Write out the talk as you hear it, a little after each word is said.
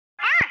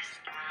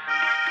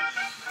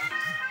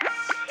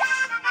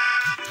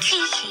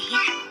Kiki,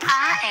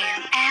 I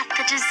am at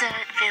the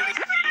dessert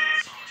village.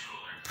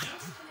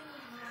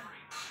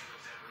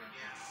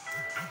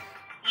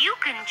 You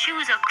can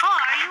choose a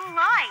car you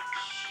like.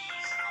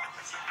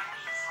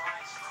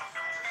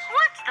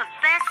 What's the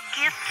best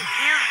gift to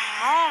give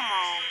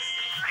Momo?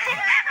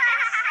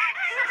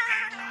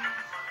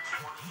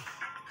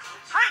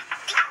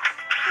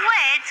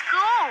 Let's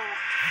go.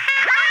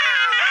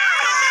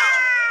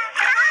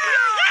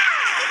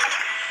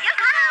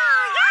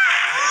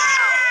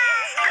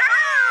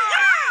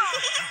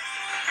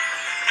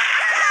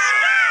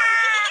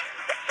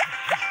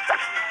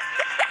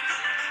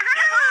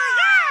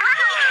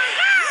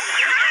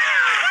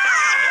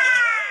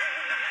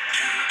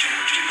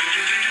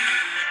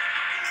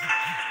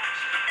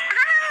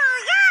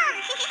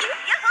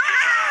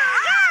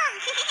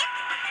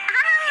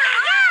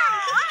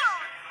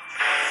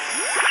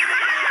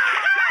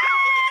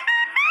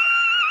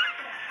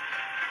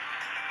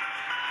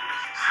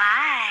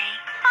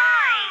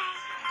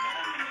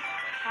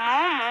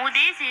 Momo,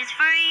 this is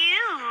for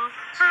you.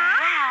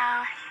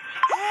 Wow.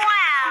 Wow.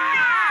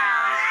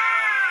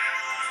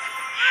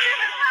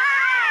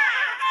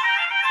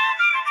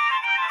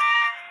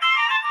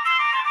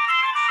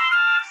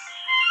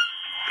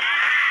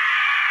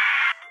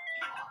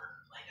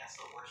 Like, that's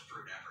the worst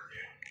fruit ever,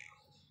 dude.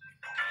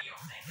 Okay, yo,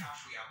 thank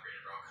gosh we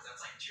upgraded, bro, because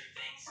that's like two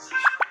things.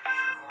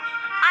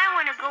 I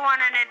want to go on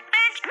an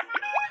adventure.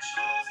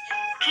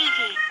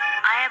 Kiki,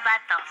 I am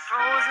at the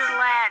frozen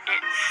land.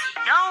 It's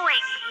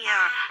snowing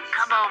here.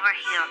 Come over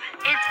here.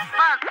 It's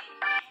fun.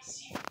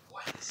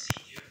 What is this,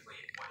 dude?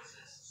 Wait, what is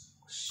this?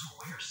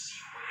 Square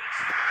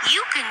seaways?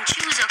 You can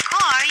choose a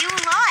car you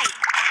like.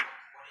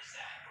 What is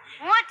that?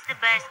 What's the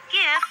best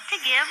gift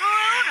to give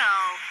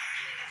Bruno?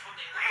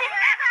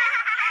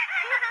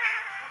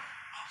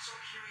 I'm so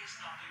curious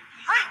now, dude.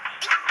 Please.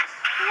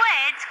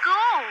 Let's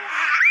go.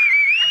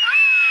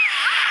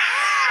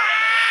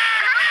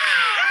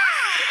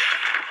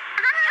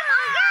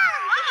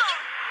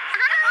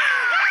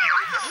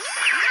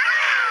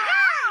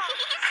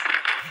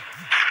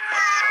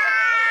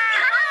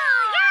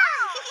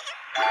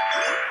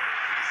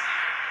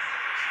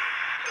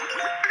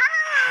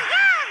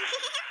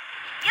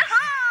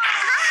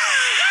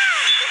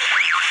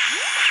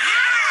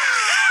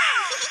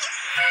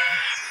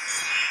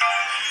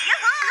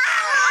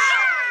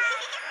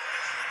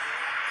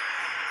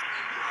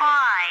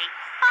 Hi.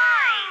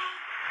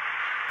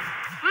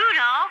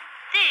 Rudolph,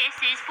 this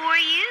is for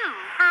you.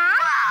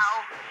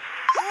 Wow.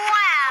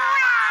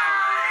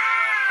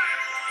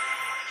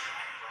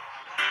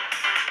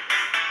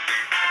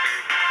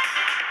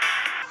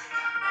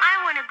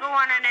 I want to go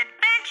on an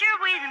adventure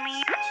with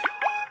me.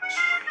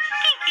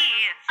 Kiki,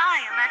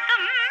 I am at the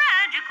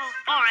magical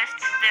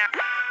forest there.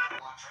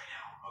 Watch right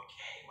now.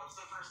 Okay, what's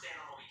the first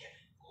animal we get?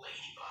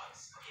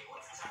 Ladybugs. Okay,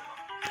 what's the second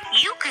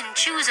one? You can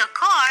choose a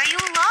car you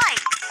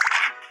like.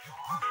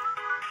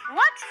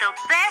 What's the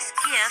best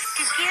gift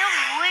to give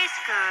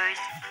Whiskers?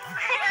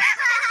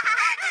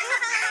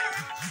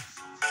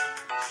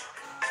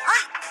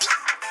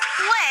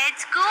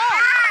 Let's go.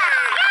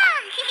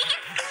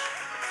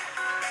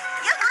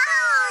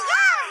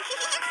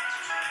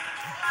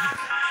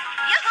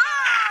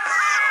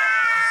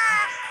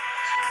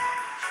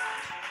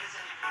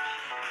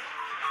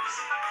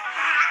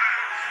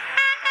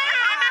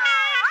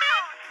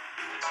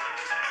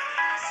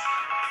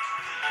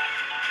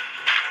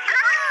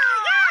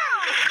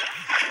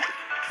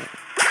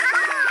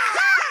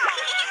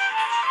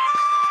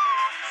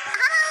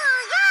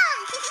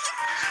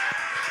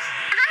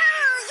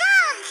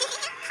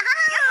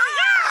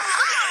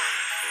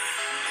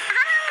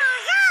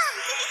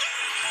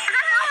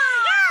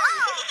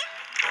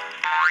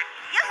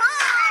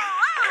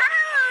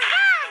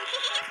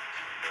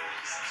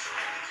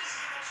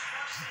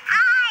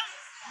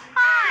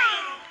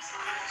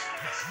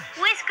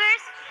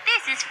 Whiskers,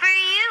 this is for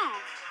you.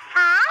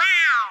 Wow.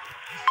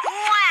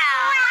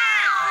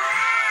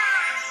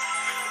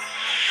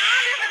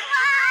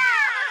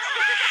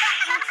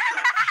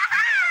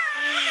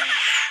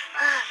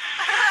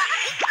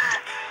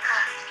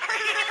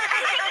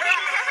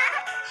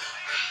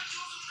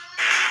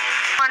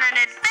 On an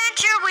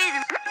adventure with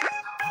me.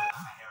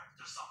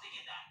 There's something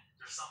in that.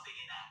 There's something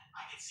in that.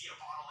 I can see a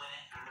bottle in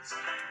it.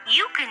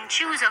 You can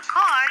choose a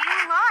car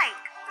you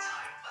like.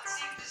 Let's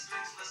see if this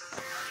dude's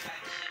listening.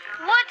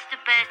 What's the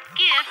best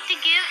gift to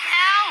give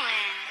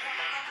Alan?